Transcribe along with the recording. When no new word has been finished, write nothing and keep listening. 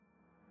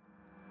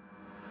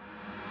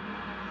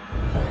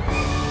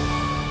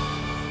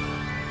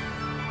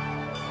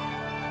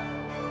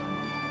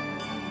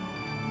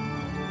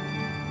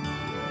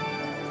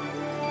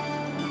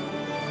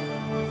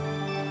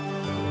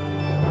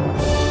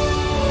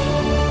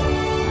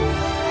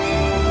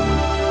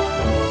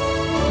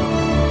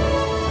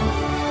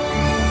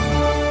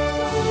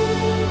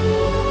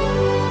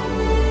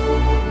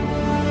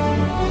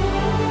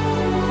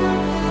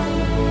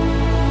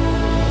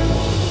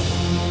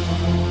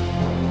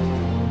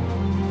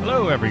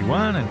Hello,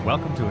 everyone, and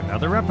welcome to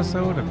another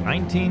episode of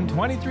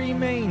 1923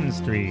 Main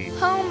Street.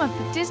 Home of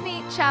the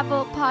Disney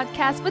Travel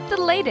Podcast with the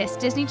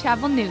latest Disney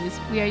travel news.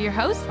 We are your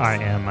hosts. I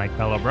am Mike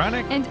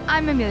Bello-Braddock. And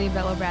I'm Amelia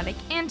Bello-Braddock.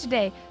 And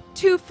today,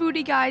 2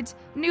 foodie guides,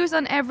 news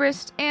on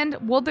Everest, and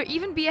will there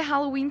even be a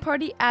Halloween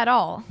party at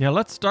all? Yeah,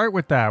 let's start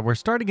with that. We're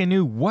starting a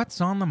new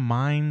What's on the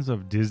Minds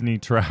of Disney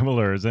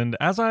Travelers. And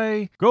as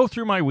I go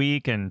through my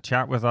week and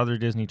chat with other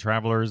Disney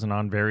travelers and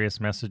on various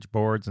message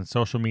boards and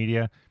social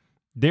media,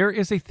 there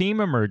is a theme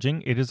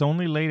emerging. It is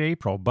only late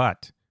April,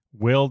 but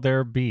will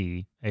there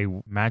be a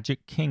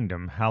Magic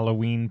Kingdom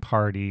Halloween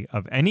party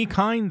of any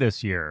kind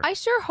this year? I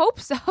sure hope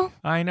so.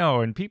 I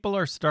know, and people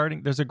are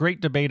starting. There's a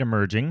great debate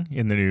emerging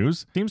in the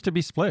news. Seems to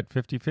be split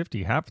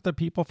 50-50. Half the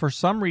people, for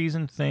some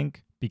reason,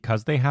 think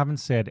because they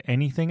haven't said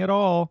anything at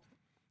all,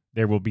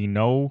 there will be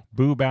no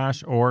Boo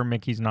Bash or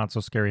Mickey's Not So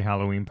Scary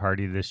Halloween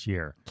party this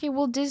year. Okay,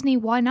 well, Disney,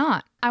 why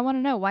not? I want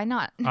to know, why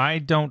not? I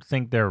don't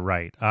think they're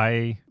right.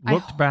 I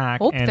looked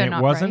back, and it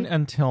wasn't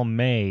until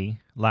May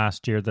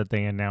last year that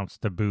they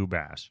announced the Boo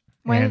Bash.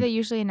 Why do they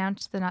usually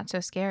announce the Not So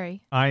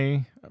Scary?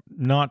 I'm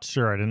not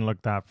sure. I didn't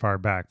look that far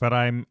back. But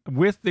I'm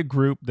with the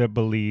group that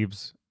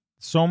believes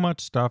so much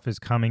stuff is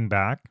coming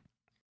back.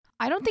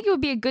 I don't think it would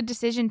be a good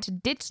decision to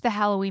ditch the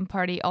Halloween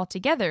party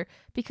altogether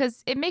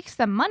because it makes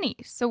them money.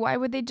 So why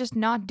would they just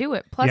not do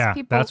it? Plus, yeah,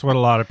 that's what a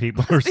lot of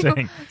people are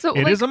saying. So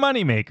it is a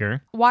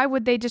moneymaker. Why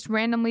would they just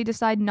randomly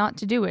decide not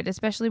to do it,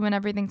 especially when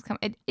everything's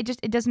coming?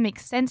 It doesn't make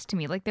sense to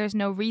me. Like, there's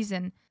no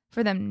reason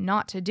for them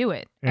not to do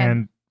it.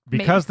 And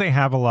because they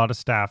have a lot of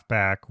staff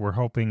back, we're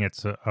hoping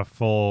it's a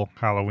full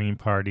Halloween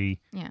party.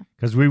 Yeah.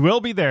 Because we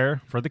will be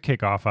there for the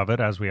kickoff of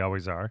it, as we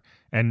always are,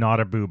 and not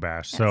a Boo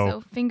Bash. Yeah,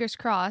 so fingers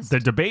crossed. The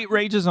debate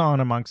rages on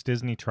amongst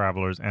Disney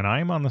travelers, and I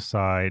am on the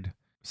side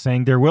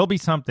saying there will be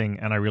something,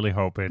 and I really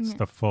hope it's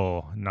the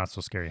full Not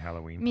So Scary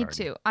Halloween party. Me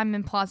too. I'm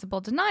in plausible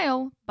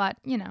denial, but,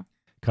 you know.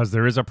 Because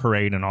there is a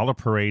parade, and all the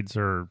parades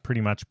are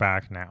pretty much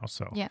back now.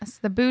 So yes,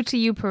 the Boo to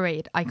You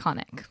parade,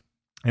 iconic.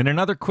 And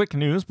another quick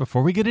news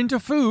before we get into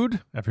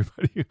food.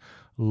 Everybody,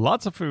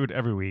 lots of food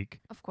every week.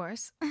 Of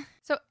course.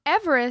 So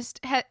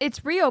Everest,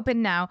 it's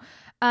reopened now,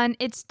 and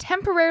it's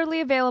temporarily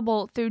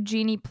available through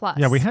Genie Plus.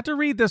 Yeah, we had to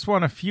read this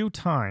one a few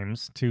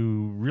times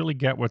to really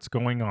get what's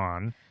going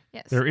on.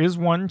 Yes. There is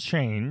one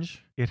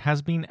change. It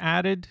has been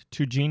added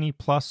to Genie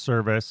Plus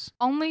service.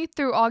 Only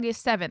through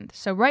August 7th,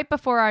 so right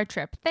before our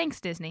trip.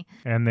 Thanks, Disney.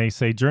 And they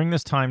say during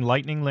this time,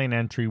 Lightning Lane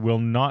entry will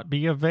not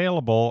be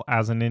available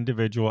as an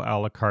individual a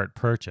la carte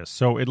purchase.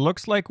 So it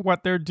looks like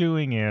what they're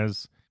doing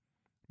is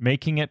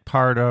making it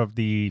part of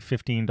the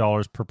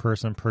 $15 per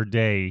person per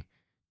day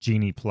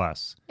Genie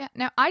Plus. Yeah,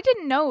 now I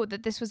didn't know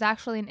that this was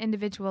actually an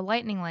individual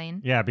Lightning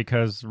Lane. Yeah,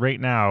 because right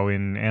now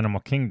in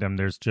Animal Kingdom,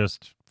 there's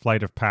just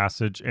Flight of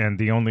Passage, and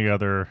the only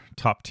other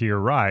top-tier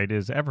ride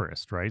is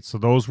Everest, right? So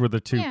those were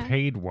the two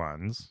paid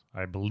ones,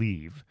 I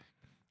believe.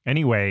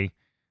 Anyway,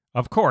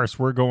 of course,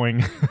 we're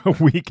going a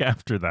week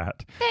after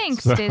that.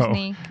 Thanks,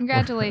 Disney.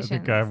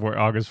 Congratulations. I think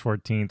August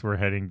 14th, we're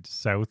heading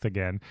south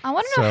again. I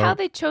want to know how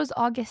they chose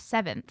August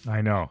 7th.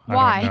 I know.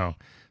 Why? I don't know.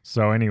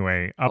 So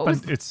anyway,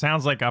 it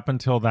sounds like up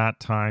until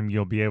that time,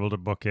 you'll be able to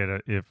book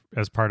it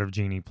as part of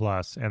Genie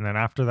Plus. And then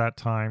after that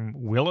time,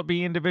 will it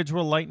be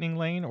individual Lightning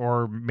Lane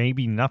or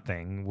maybe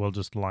nothing? We'll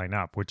just line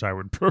up, which I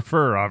would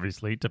prefer,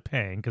 obviously, to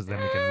paying because then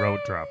we can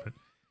road drop it.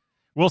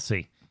 We'll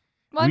see.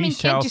 Well,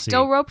 can't you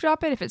still rope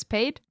drop it if it's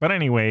paid? But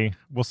anyway,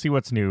 we'll see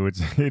what's new.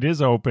 It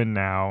is open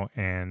now,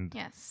 and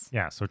yes.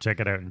 Yeah, so check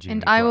it out in Genie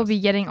And Plus. I will be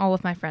getting all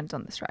of my friends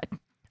on this ride.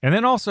 And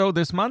then also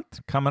this month,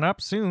 coming up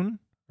soon,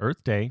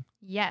 Earth Day.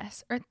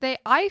 Yes, Earth Day.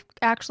 I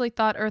actually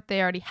thought Earth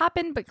Day already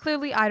happened, but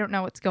clearly I don't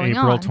know what's going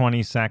on. April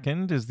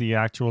 22nd is the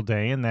actual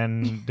day, and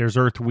then there's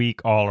Earth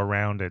Week all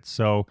around it.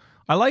 So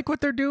I like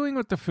what they're doing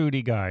with the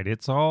foodie guide.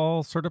 It's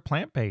all sort of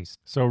plant-based,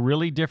 so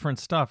really different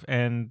stuff,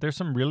 and there's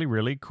some really,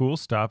 really cool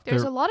stuff.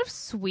 There's a lot of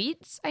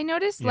sweets, I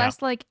noticed,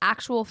 less like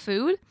actual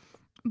food.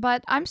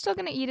 But I'm still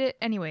going to eat it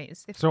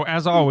anyways. So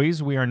as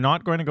always, we are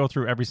not going to go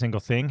through every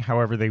single thing.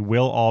 However, they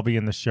will all be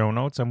in the show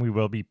notes, and we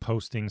will be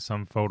posting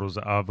some photos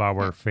of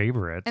our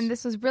favorites. And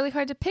this was really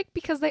hard to pick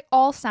because they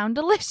all sound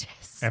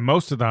delicious. And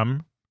most of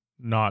them,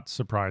 not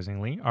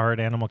surprisingly, are at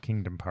Animal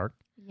Kingdom Park.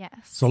 Yes.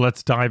 So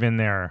let's dive in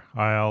there.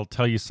 I'll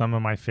tell you some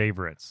of my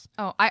favorites.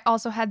 Oh, I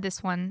also had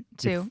this one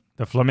too.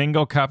 The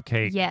Flamingo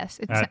Cupcake. Yes.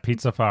 At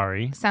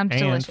Pizzafari. Sounds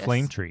delicious. And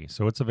Flame Tree.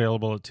 So it's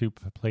available at 2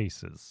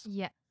 places.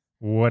 Yeah.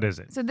 What is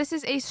it? So this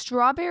is a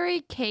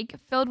strawberry cake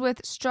filled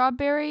with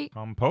strawberry...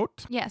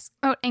 Compote? Yes.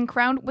 Oh, and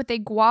crowned with a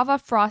guava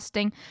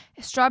frosting,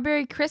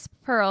 strawberry crisp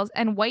pearls,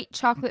 and white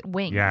chocolate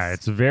wings. Yeah,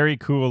 it's a very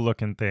cool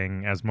looking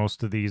thing, as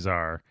most of these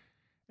are.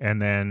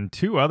 And then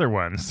 2 other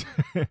ones.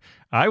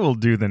 I will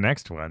do the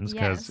next ones,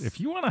 because if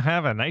you want to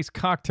have a nice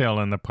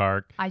cocktail in the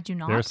park... I do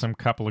not. There's some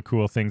couple of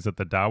cool things at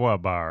the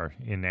Dawa Bar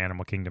in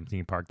Animal Kingdom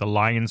Theme Park. The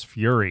Lion's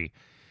Fury.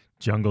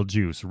 Jungle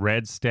Juice,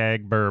 Red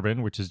Stag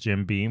Bourbon, which is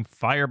Jim Beam,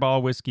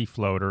 Fireball Whiskey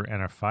Floater,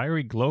 and a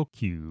Fiery Glow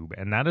Cube.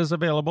 And that is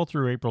available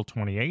through April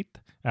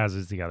 28th, as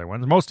is the other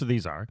ones. Most of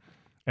these are.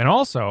 And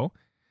also,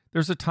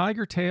 there's a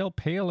Tiger Tail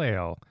Pale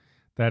Ale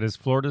that is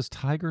Florida's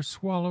tiger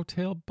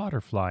swallowtail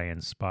butterfly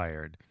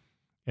inspired.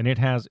 And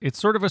it's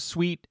sort of a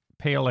sweet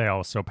pale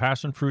ale, so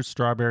passion fruit,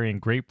 strawberry, and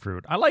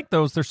grapefruit. I like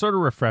those. They're sort of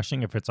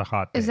refreshing if it's a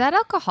hot day. Is that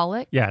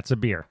alcoholic? Yeah, it's a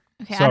beer.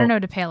 Okay, So- I don't know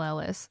what a pale ale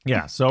is.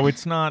 Yeah, so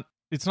it's not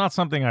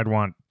something I'd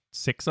want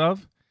 6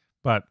 of,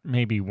 but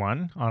maybe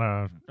 1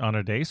 on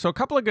a day. So a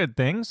couple of good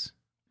things.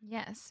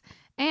 Yes.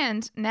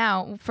 And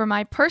now for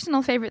my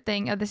personal favorite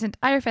thing of this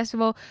entire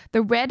festival,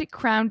 the Red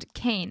Crowned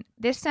Cane.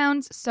 This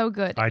sounds so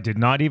good. I did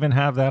not even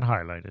have that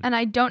highlighted. And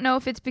I don't know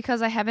if it's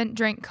because I haven't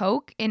drank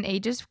Coke in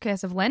ages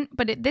because of Lent,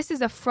 but this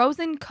is a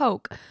frozen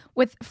Coke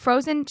with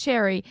frozen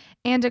cherry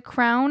and a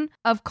crown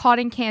of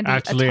cotton candy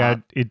Actually,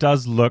 atop. it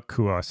does look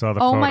cool. I saw the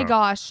Oh photo. my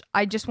gosh,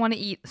 I just want to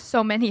eat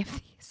so many of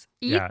these.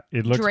 Yeah,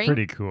 it looks drink.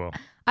 pretty cool.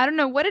 I don't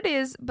know what it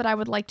is, but I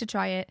would like to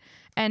try it.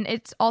 And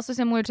it's also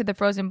similar to the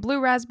frozen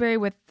blue raspberry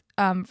with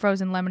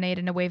frozen lemonade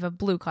and a wave of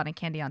blue cotton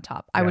candy on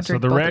top. I would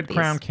drink so the both Red of these.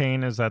 Crown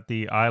Cane is at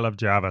the Isle of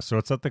Java, so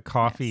it's at the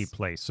coffee Yes.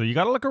 place. So you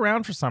got to look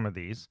around for some of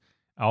these.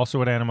 Also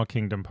at Animal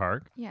Kingdom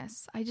Park.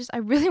 Yes, I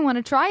really want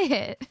to try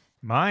it.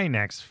 My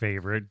next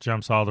favorite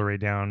jumps all the way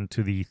down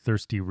to the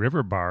Thirsty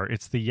River Bar.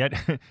 It's the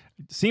Yeti.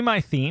 See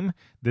my theme?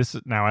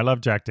 Now I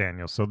love Jack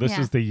Daniels. So this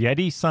Yeah. is the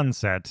Yeti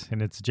Sunset,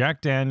 and it's Jack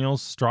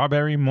Daniels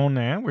Strawberry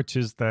Monin, which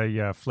is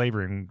the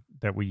flavoring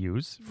that we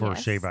use for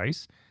Yes. shave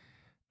ice,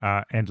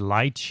 and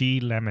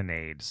lychee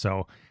lemonade.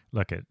 So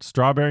look at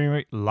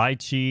strawberry,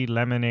 lychee,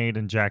 lemonade,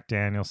 and Jack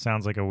Daniels.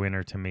 Sounds like a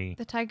winner to me.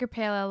 The Tiger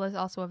Pale Ale is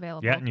also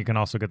available. Yeah, and you can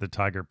also get the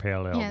Tiger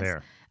Pale Ale Yes.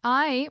 there.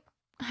 I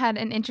had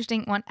an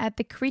interesting one at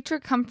the Creature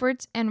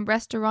Comforts and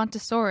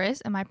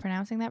Restaurantosaurus. Am I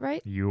pronouncing that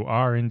right? You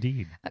are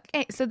indeed.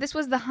 Okay, so this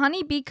was the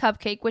Honey Bee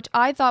Cupcake, which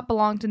I thought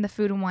belonged in the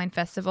Food and Wine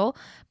Festival.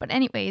 But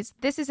anyways,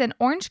 this is an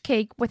orange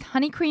cake with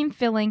honey cream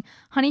filling,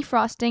 honey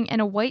frosting,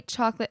 and a white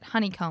chocolate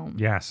honeycomb.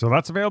 Yeah, so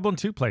that's available in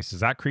 2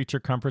 places, at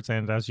Creature Comforts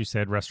and, as you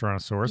said,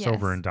 Restaurantosaurus Yes.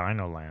 over in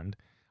Dino Land.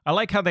 I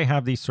like how they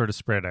have these sort of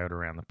spread out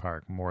around the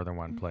park, more than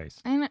one place.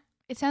 And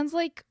it sounds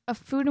like a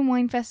Food and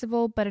Wine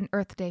Festival, but an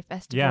Earth Day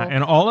festival. Yeah,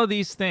 and all of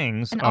these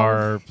things And all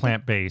are of-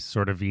 plant-based,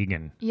 sort of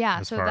vegan, Yeah,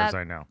 as so far as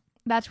I know.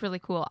 that's really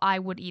cool. I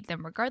would eat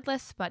them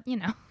regardless, but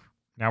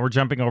Now we're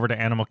jumping over to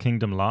Animal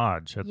Kingdom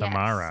Lodge at the Yes.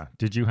 Mara.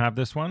 Did you have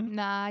this one?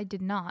 Nah, I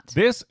did not.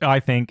 This, I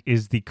think,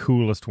 is the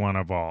coolest one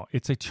of all.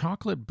 It's a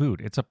chocolate boot.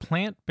 It's a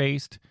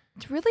plant-based.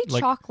 It's really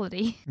like-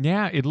 chocolatey.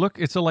 Yeah,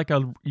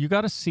 you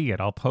got to see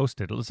it. I'll post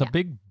it. It's a Yeah.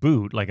 big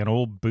boot, like an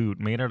old boot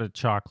made out of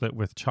chocolate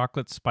with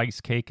chocolate spice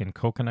cake and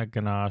coconut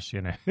ganache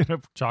in a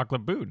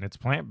chocolate boot. And it's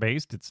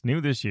plant-based. It's new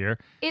this year.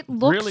 It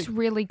looks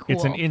really cool.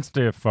 It's an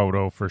Insta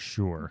photo for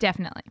sure.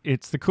 Definitely.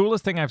 It's the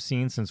coolest thing I've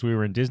seen since we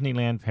were in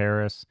Disneyland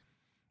Paris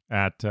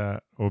at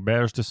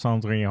Auberge de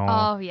Cendrillon.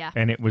 Oh, yeah.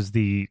 And it was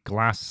the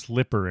glass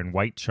slipper and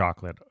white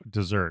chocolate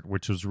dessert,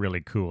 which was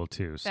really cool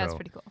too. That's So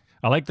pretty cool.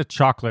 I like the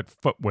chocolate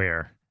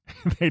footwear.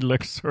 They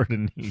look sort of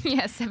neat.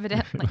 Yes, They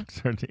evidently. look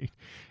sort of neat.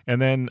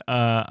 And then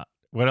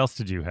what else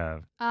did you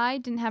have? I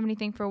didn't have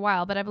anything for a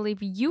while, but I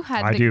believe you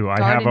had I the do. I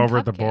have garden over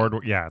at the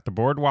cupcake. the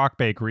Boardwalk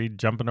Bakery,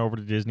 jumping over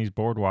to Disney's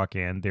Boardwalk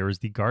End. There is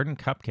the garden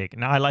cupcake.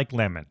 Now I like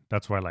lemon.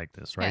 That's why I like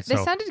this, right? Yeah,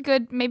 this sounded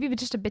good, maybe but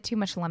just a bit too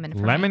much lemon for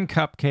me. Lemon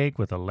cupcake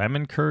with a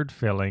lemon curd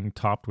filling,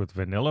 topped with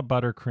vanilla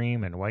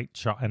buttercream and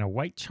a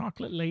white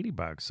chocolate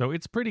ladybug. So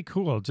it's pretty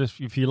cool. Just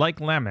if you like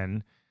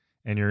lemon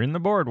and you're in the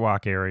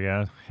Boardwalk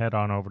area, head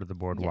on over to the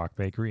Boardwalk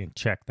Bakery and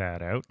check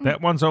that out. That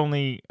one's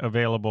only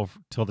available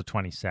till the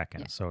 22nd,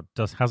 Yeah. so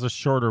it has a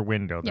shorter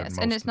window than Yes,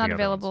 most and of it's the not other ones.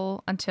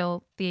 available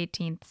until the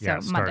 18th, so Yeah,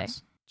 it Monday.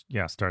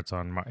 starts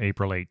on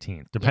April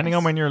 18th. Depending on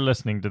Yes. when you're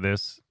listening to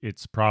this,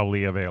 it's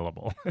probably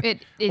available.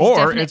 It is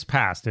Or it's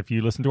past if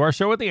you listen to our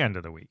show at the end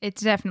of the week.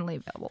 it's definitely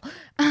available.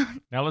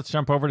 Now let's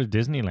jump over to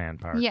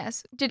Disneyland Park.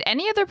 Yes. Did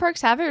any other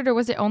parks have it, or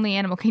was it only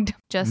Animal Kingdom?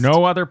 Just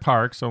No other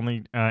parks,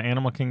 only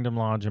Animal Kingdom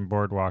Lodge and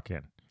Boardwalk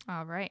Inn.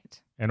 All right.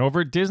 And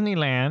over at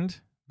Disneyland,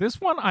 this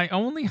one, I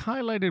only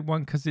highlighted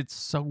one because it's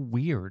so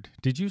weird.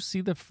 Did you see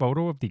the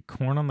photo of the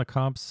corn on the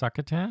cob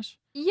succotash?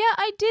 Yeah,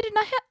 I did, and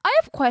I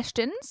have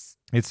questions.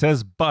 It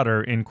says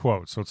butter in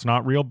quotes, so it's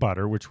not real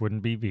butter, which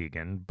wouldn't be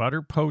vegan.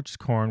 Butter poached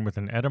corn with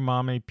an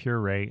edamame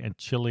puree and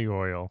chili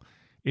oil.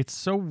 It's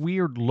so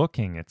weird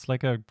looking. It's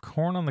like a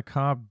corn on the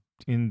cob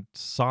in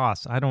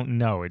sauce. I don't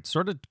know. It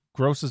sort of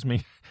grosses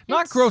me.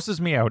 Not It's- grosses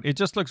me out. It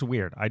just looks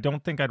weird. I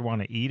don't think I'd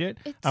want to eat it.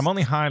 It's- I'm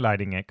only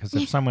highlighting it because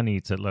if someone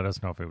eats it, let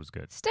us know if it was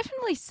good. It's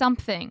definitely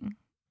something.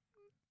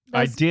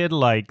 I Those- did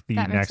like the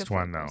that makes next it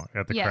one, flavors. though,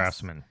 at the Yes.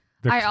 Craftsman.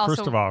 I also-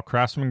 First of all,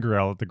 Craftsman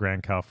Grill at the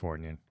Grand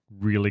Californian.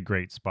 Really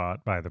great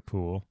spot by the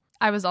pool.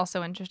 I was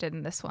also interested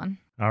in this one.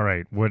 All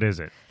right, what is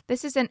it?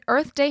 This is an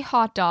Earth Day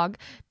hot dog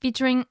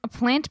featuring a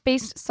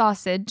plant-based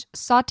sausage,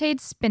 sautéed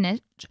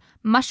spinach,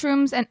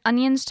 mushrooms, and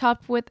onions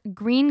topped with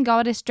green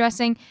goddess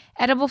dressing,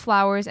 edible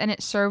flowers, and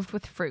it's served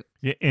with fruit.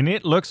 Yeah, and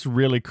it looks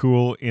really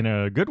cool in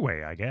a good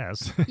way, I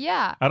guess.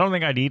 Yeah. I don't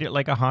think I'd eat it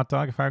like a hot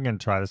dog. If I'm going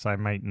to try this, I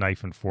might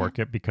knife and fork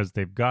it because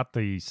they've got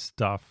the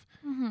stuff,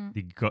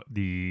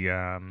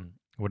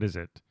 what is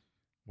it?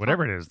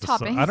 Whatever it is.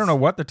 Toppings. I don't know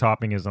what the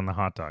topping is on the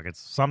hot dog.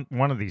 It's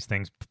one of these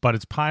things, but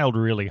it's piled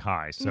really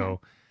high. So,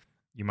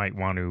 you might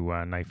want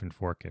to knife and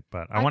fork it.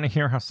 But I want to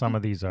hear how some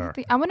of these are.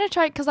 I want to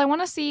try it because I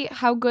want to see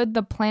how good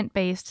the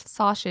plant-based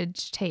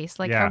sausage tastes.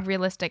 Like Yeah. how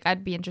realistic.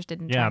 I'd be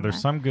interested in Yeah, trying there's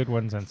that. some good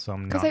ones and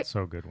some 'Cause not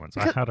so good ones.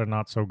 I because- had a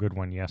not so good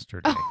one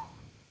yesterday.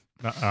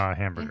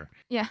 Hamburger.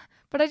 Yeah,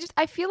 but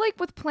I feel like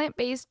with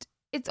plant-based,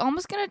 it's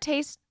almost gonna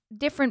taste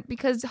different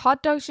because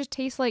hot dogs just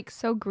taste like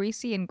so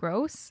greasy and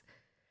gross.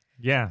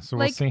 Yeah, so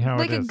we'll Like see how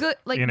like it a is. good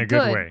in a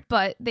good way.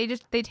 but they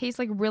taste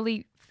like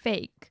really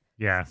fake.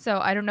 Yeah. So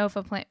I don't know if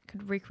a plant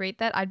could recreate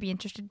that. I'd be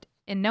interested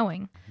in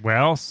knowing.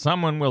 Well,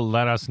 someone will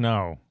let us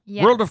know.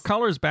 Yes. World of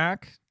Color's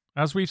back,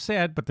 as we've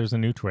said, but there's a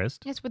new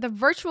twist. Yes, with a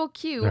virtual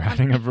queue They're on,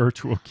 adding a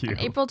virtual queue. on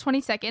April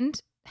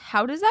 22nd.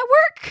 How does that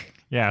work?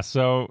 Yeah,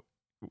 so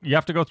you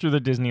have to go through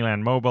the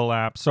Disneyland mobile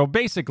app. So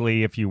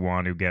basically, if you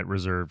want to get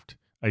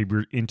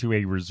into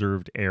a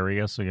reserved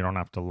area, so you don't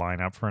have to line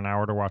up for an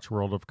hour to watch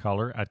World of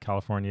Color at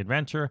California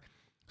Adventure,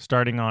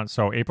 starting on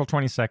April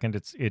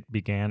 22nd, it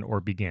began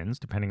or begins,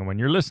 depending on when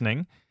you're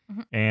listening.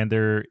 Mhm. And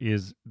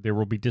there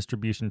will be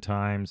distribution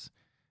times.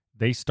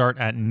 They start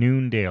at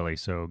noon daily,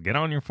 so get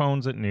on your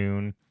phones at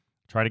noon.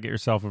 Try to get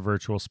yourself a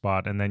virtual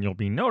spot, and then you'll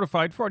be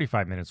notified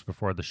 45 minutes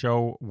before the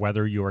show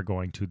whether you are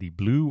going to the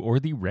blue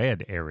or the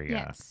red area.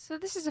 Yes. So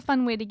this is a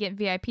fun way to get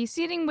VIP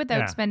seating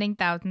without Yeah. spending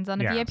thousands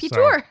on a Yeah, VIP so-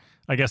 tour.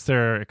 I guess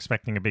they're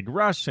expecting a big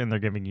rush, and they're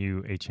giving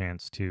you a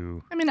chance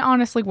to... I mean,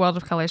 honestly, World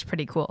of Color is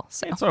pretty cool.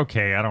 So It's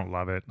okay. I don't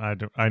love it.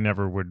 I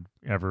never would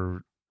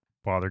ever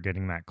bother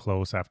getting that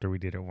close after we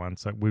did it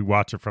once. We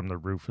watch it from the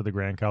roof of the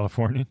Grand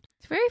Californian.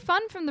 it's very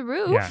fun from the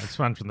roof. Yeah, it's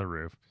fun from the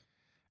roof.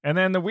 And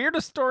then the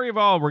weirdest story of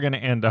all we're going to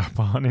end up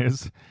on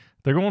is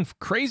they're going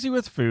crazy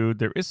with food.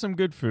 There is some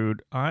good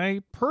food.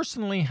 I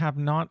personally have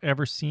not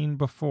ever seen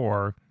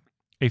before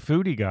a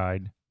foodie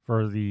guide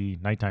for the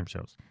nighttime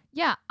shows.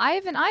 Yeah, I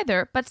haven't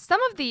either, but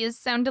some of these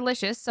sound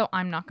delicious, so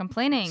I'm not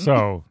complaining.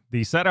 So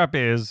the setup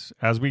is,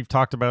 as we've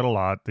talked about a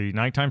lot, the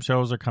nighttime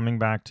shows are coming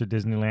back to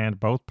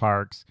Disneyland, both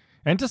parks.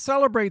 And to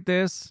celebrate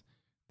this,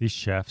 the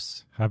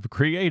chefs have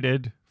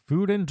created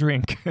food and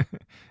drink.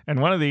 And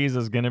one of these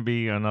is going to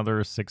be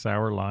another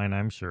 6-hour line,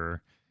 I'm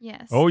sure.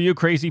 Yes. Oh, you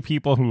crazy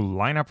people who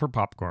line up for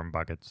popcorn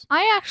buckets.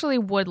 I actually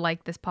would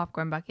like this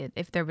popcorn bucket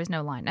if there was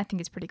no line. I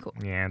think it's pretty cool.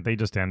 Yeah, they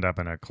just end up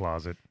in a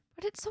closet.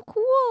 But it's so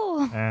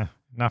cool.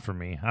 Not for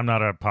me. I'm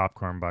not a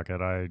popcorn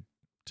bucket. I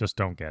just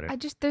don't get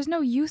it. There's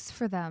no use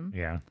for them.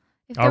 Yeah.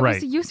 If All there right.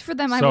 was a use for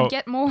them, I So- would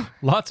get more.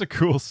 Lots of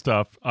cool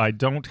stuff. I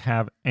don't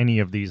have any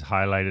of these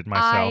highlighted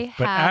myself. I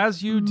But have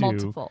as you do,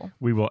 multiple.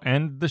 we will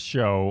end the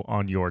show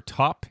on your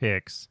top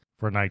picks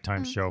for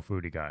Nighttime Show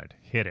Foodie Guide.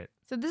 Hit it.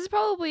 So this is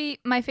probably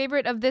my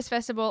favorite of this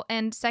festival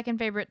and second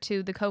favorite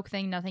to the Coke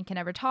thing. Nothing can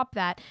ever top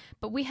that.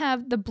 But we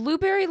have the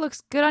Blueberry Looks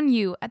Good on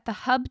You at the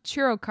Hub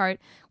Churro Cart,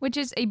 which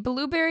is a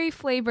blueberry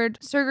flavored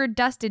sugar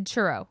dusted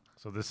churro.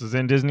 So this is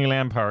in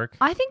Disneyland Park.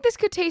 I think this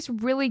could taste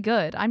really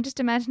good. I'm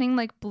just imagining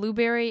like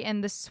blueberry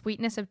and the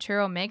sweetness of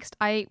churro mixed.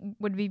 I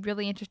would be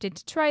really interested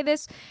to try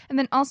this. And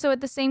then also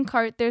at the same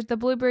cart, there's the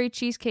blueberry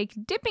cheesecake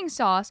dipping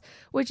sauce,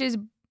 which is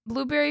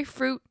blueberry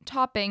fruit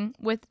topping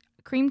with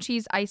cream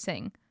cheese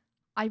icing.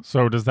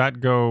 So does that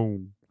go...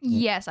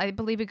 Yes, I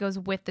believe it goes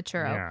with the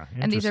churro. Yeah,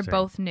 and these are interesting.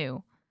 both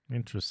new.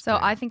 Interesting. So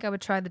I think I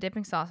would try the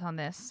dipping sauce on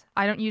this.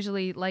 I don't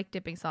usually like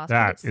dipping sauce. but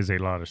That it's- is a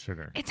lot of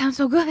sugar. It sounds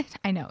so good.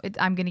 I know.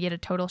 I'm going to get a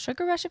total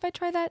sugar rush if I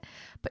try that.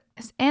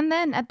 And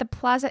then at the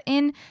Plaza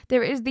Inn,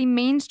 there is the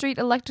Main Street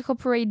Electrical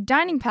Parade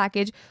dining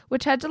package,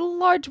 which has a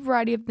large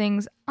variety of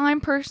things. I'm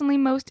personally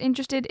most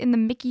interested in the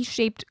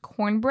Mickey-shaped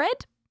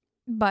cornbread,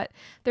 but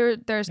there's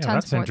Yeah, tons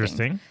that's more interesting.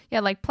 things. Yeah,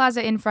 like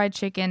Plaza Inn fried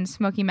chicken,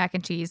 smoky mac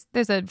and cheese.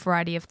 There's a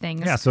variety of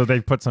things. Yeah, so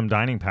they've put some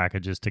dining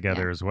packages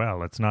together as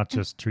well. It's not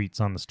just treats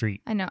on the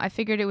street. I know. I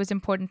figured it was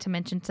important to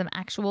mention some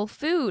actual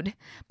food.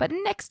 But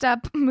next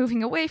up,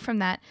 moving away from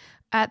that,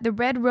 at the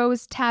Red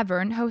Rose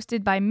Tavern,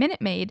 hosted by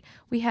Minute Maid,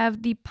 we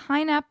have the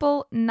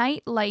Pineapple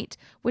Night Light,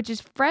 which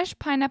is fresh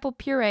pineapple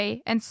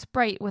puree and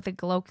Sprite with a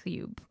glow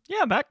cube.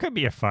 Yeah, that could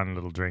be a fun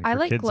little drink I for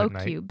like kids glow at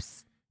night.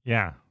 cubes.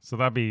 Yeah, so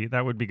that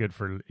would be good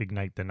for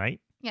Ignite the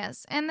Night.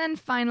 Yes, and then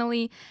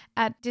finally,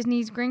 at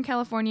Disney's Grand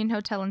Californian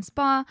Hotel and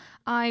Spa,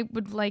 I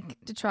would like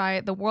to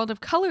try the World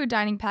of Color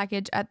dining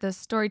package at the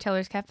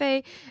Storytellers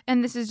Cafe,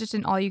 and this is just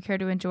an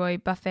all-you-care-to-enjoy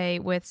buffet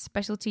with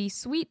specialty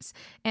sweets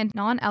and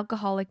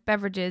non-alcoholic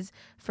beverages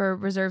for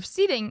reserved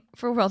seating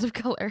for World of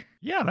Color.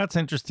 Yeah, that's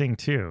interesting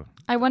too.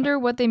 I wonder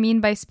what they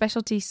mean by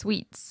specialty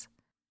sweets.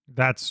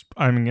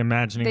 I'm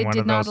imagining They one did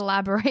of not those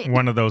elaborate.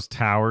 one of those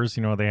towers.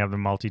 You know, they have the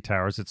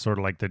multi-towers. It's sort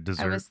of like the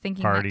dessert was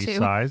thinking that party too.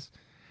 size.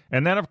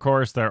 And then, of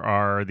course, there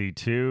are the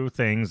two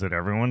things that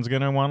everyone's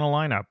going to want to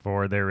line up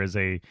for. There is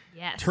a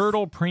Yes.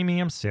 Turtle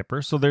Premium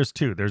Sipper. So there's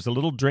two. There's a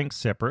little drink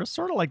sipper,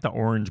 sort of like the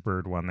Orange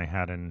Bird one they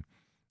had in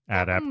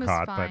at That one was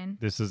Epcot, fine.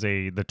 but this is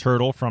the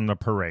turtle from the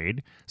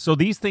parade. So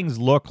these things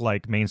look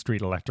like Main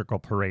Street Electrical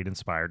Parade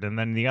inspired. And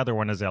then the other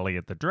one is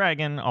Elliot the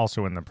Dragon,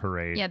 also in the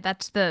parade. Yeah,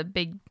 that's the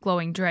big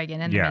glowing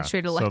dragon and the Main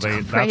Street so Electrical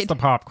that's Parade. the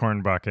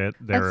popcorn bucket.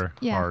 There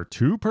are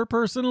 2 per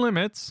person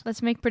limits.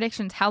 Let's make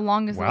predictions. How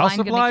long is the While line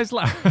supplies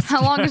gonna last.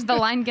 How long is the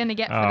line gonna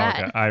get for that?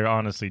 Okay. I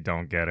honestly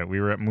don't get it. We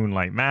were at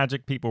Moonlight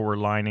Magic. People were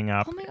lining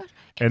up. Oh my gosh.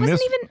 It And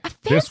wasn't even a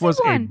fancy This was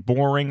one. a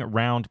boring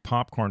round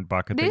popcorn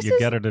bucket This that you is-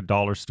 get at a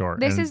dollar store.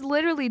 This And is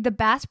literally the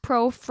Bass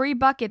Pro free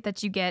bucket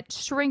that you get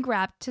shrink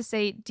wrapped to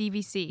say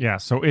DVC. yeah,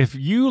 so if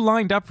you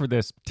lined up for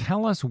this,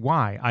 tell us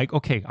why.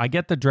 I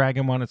get the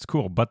dragon one, it's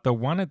cool, but the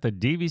one at the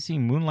DVC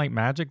Moonlight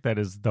Magic that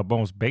is the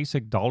most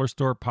basic dollar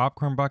store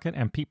popcorn bucket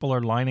and people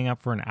are lining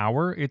up for an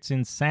hour, it's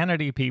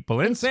insanity,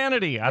 people.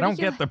 Insanity. I don't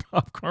get the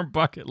popcorn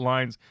bucket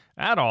lines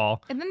at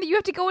all. And then you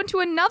have to go into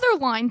another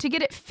line to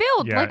get it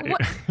filled. Yeah, Like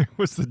what? it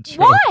was a joke.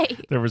 Why?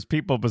 There was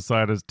people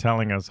beside us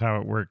telling us how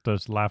it worked,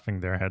 just laughing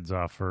their heads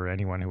off for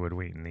anyone who would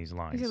wait in these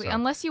lines. Exactly. So.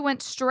 Unless you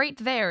went straight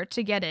there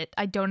to get it,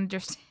 I don't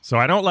understand. So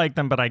I don't like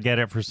them, but I get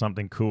it for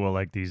something cool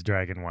like these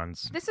dragon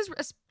ones. This is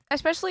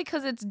especially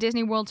because it's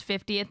Disney World's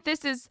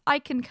 50th. I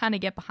can kind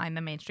of get behind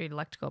the Main Street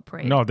Electrical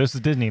Parade. No, this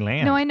is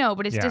Disneyland. No, I know,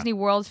 but it's Yeah. Disney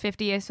World's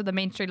 50th, so the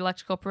Main Street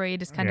Electrical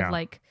Parade is kind of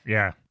like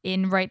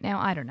in right now.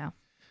 I don't know.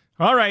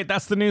 All right,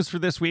 that's the news for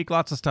this week.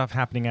 Lots of stuff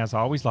happening as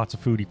always. Lots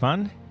of foodie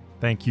fun.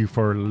 Thank you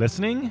for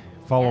listening.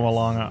 Follow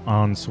along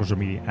on social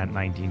media at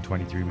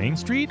 1923 Main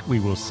Street. We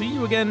will see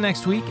you again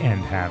next week and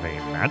have a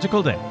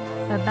magical day.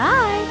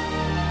 Bye-bye.